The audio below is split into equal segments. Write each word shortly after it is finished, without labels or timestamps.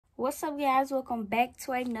What's up, guys? Welcome back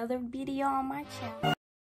to another video on my channel.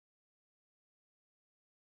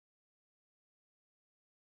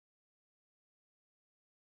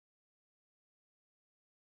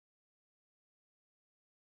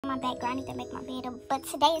 My background, I need to make my bed up. But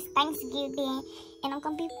today is Thanksgiving and I'm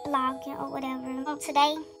gonna be vlogging or whatever. So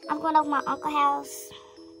today I'm going over my uncle's house.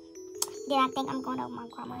 Then I think I'm going over my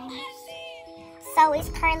grandma's house. So it's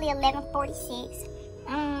currently 11:46.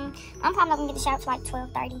 I'm probably not gonna get the shower till like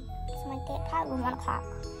 12:30, something like that. Probably 1 o'clock.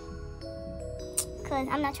 Cause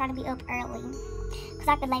I'm not trying to be up early. Cause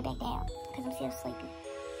I could lay back down. Cause I'm still sleepy.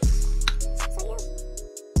 So yeah.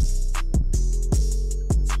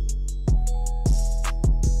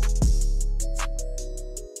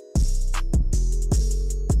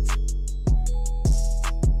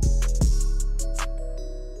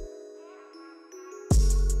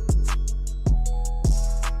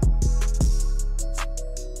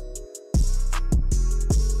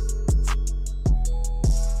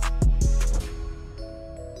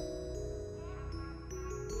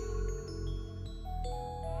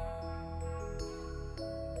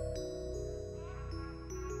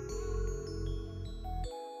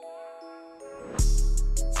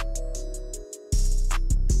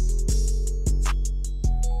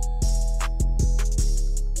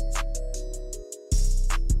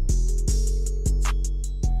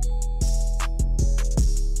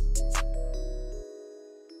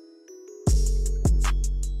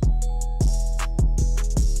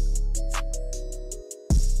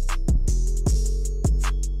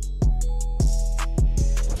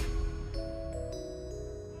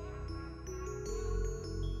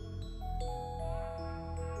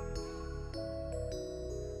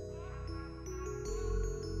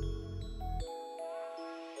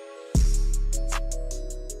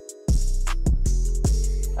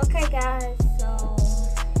 Okay guys, so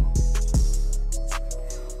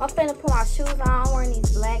I'm finna put my shoes on. I'm wearing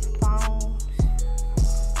these black foams.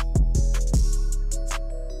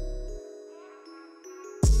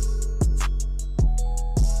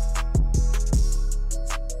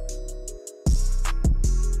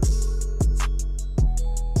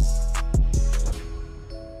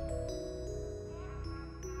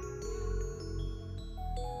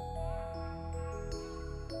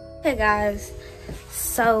 Okay guys,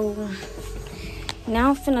 so now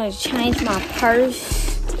I'm finna change my purse.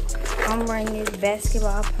 I'm wearing this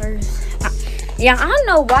basketball purse. Yeah, I don't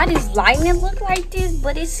know why this lighting look like this,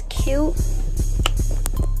 but it's cute.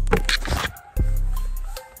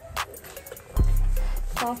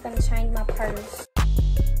 So I'm finna change my purse.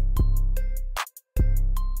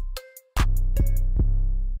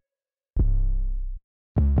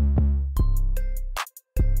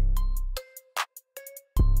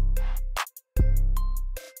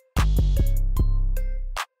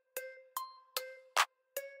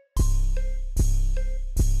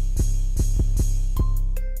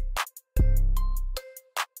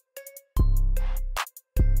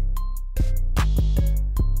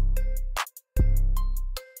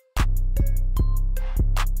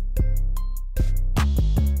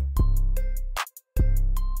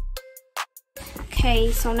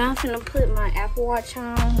 Okay, so now I'm gonna put my Apple Watch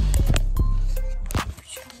on.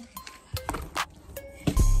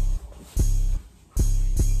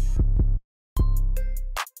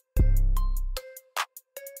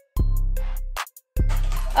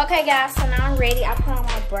 Okay guys, so now I'm ready. I put on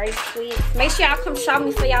my bracelet. Make sure y'all come shop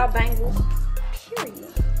me for y'all bangles.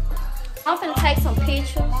 Period. I'm finna take some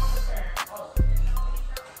pictures.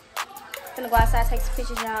 Finna go outside, take some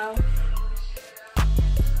pictures, y'all.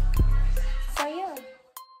 So yeah.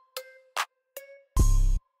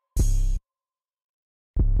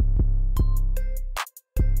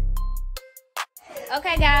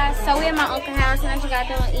 Okay guys, so we at my uncle's house and I just got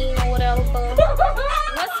done eating or whatever.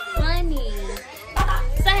 What's funny?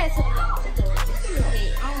 Say hi to the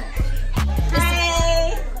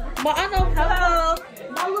Hey. But I know. Hello.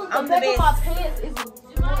 I'm the best.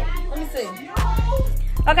 Let me see.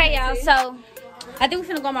 Okay y'all, so I think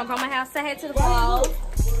we're finna go to my grandma's house. Say hi to the vlog.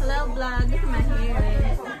 Hello, vlog. Look at my hair.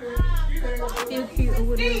 Feel cute or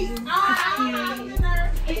whatever.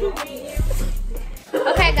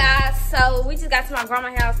 Okay, guys. So we just got to my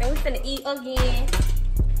grandma's house and we finna eat again.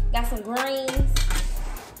 Got some greens.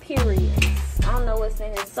 Period. I don't know what's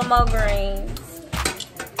in here. Some more greens.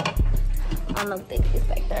 I don't know what that is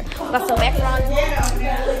back there. Got some macaroni.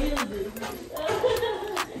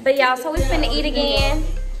 But y'all, so we finna eat again.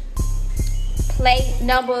 Plate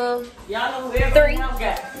number 3. Okay, y'all,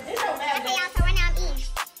 so right now I'm eating.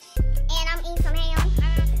 And I'm eating some ham.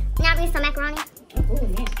 Now I'm eating some macaroni. Ooh,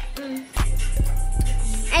 yeah.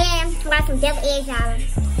 And got some deviled eggs, y'all.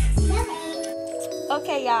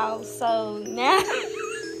 Okay, y'all. So now,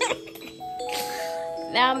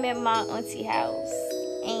 now I'm at my auntie house,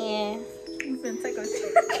 and You finna take a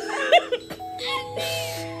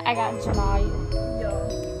I got Janaya, Yo.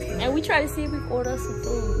 and we try to see if we can order some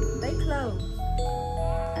food. They closed.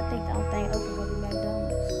 I think the only thing open gonna be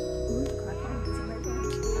McDonald's.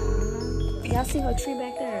 Y'all see her tree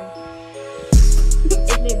back there?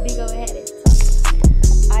 And that big old hat at the top.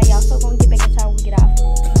 Alright, y'all, so we're gonna get back in time when we get our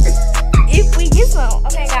food. If we get some.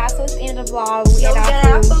 Okay, guys, so it's the end of the vlog.